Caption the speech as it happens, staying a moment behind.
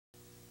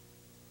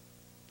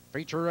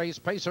Feature race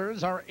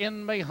pacers are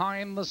in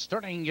behind the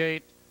starting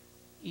gate.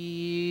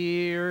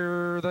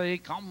 Here they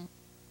come.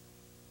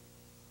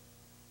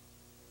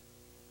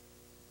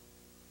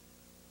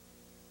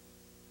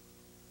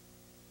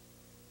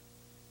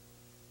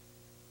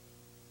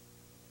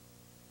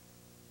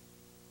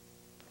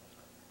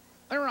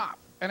 They're off,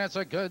 and it's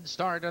a good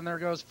start, and there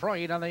goes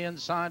Freud on the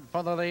inside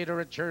for the lead,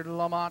 Richard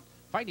Lamont.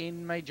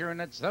 Fighting Major, and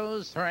it's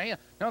those three.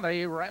 Now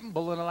they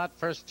ramble into that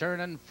first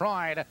turn, and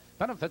Freud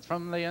benefits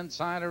from the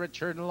inside of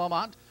Richard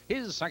Lamont.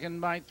 His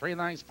second by 3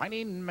 lengths.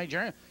 Fighting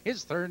Major.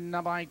 His third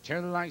now by 2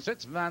 lengths.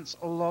 It's Vance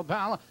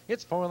Lobel.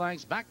 It's 4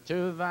 lengths back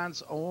to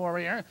Vance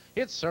Warrior.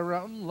 It's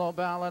Saron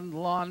Lobel and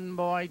Lawn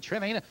Boy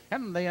trailing,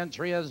 and the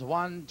entry is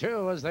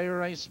 1-2 as they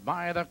race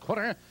by the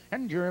quarter.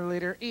 And your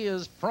leader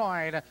is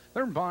Freud.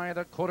 They're by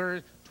the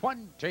quarter.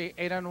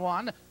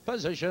 28-1,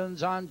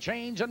 positions on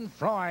change, and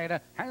Freud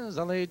has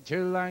the lead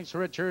 2 lengths.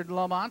 Richard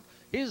Lamont,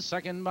 his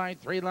second by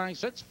 3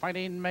 lengths. It's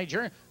Fighting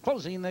Major,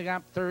 closing the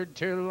gap third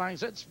 2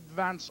 lengths. It's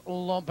Vance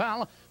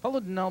Lobel,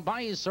 followed now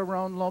by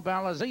Saron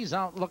Lobel as he's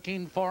out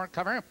looking for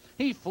cover.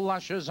 He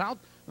flushes out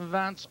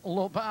Vance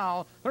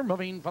Lobel. They're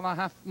moving for the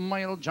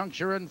half-mile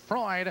juncture, and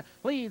Freud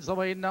leads the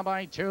way now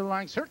by 2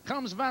 lengths. Here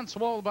comes Vance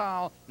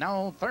Lobel,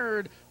 now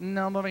third,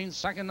 now moving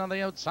second on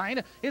the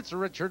outside. It's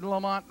Richard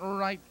Lamont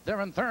right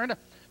there in third.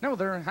 Now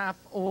they're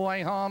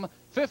halfway home,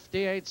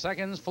 58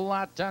 seconds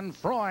flat, and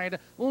Freud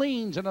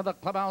leans into the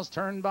clubhouse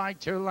turn by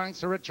 2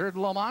 lengths. Richard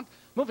Lamont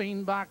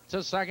moving back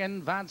to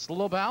second. Vance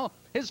Lobel,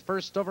 his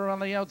first over on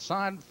the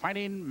outside.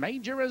 Fighting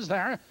Major is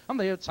there. On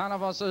the outside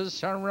of us is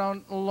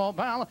Sharon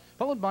Lobel,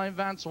 followed by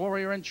Vance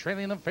Warrior and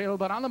trailing the field,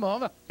 but on the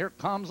move, here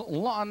comes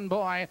Lawn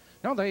Boy.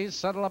 Now they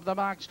settle up the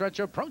backstretch,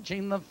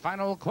 approaching the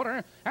final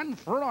quarter, and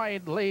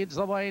Freud leads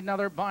the way. Now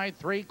they're by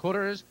 3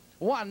 quarters,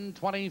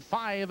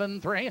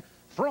 1:25-3.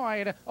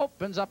 Freud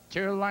opens up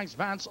 2 lengths.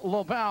 Vance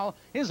Lobel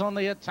is on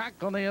the attack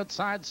on the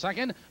outside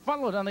second,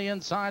 followed on the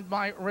inside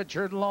by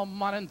Richard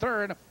Lamont in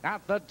third.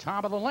 At the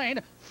top of the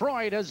lane,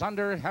 Freud is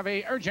under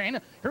heavy urging.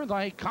 Here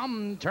they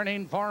come,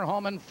 turning for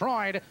home, and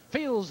Freud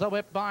feels the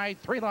whip by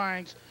 3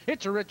 lengths.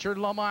 It's Richard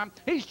Lamont.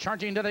 He's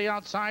charging to the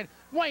outside.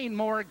 Wayne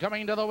Moore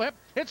coming to the whip.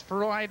 It's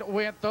Freud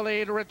with the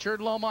lead.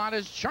 Richard Lamont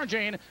is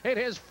charging. It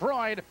is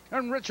Freud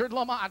and Richard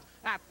Lamont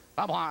at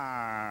the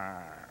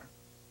bar.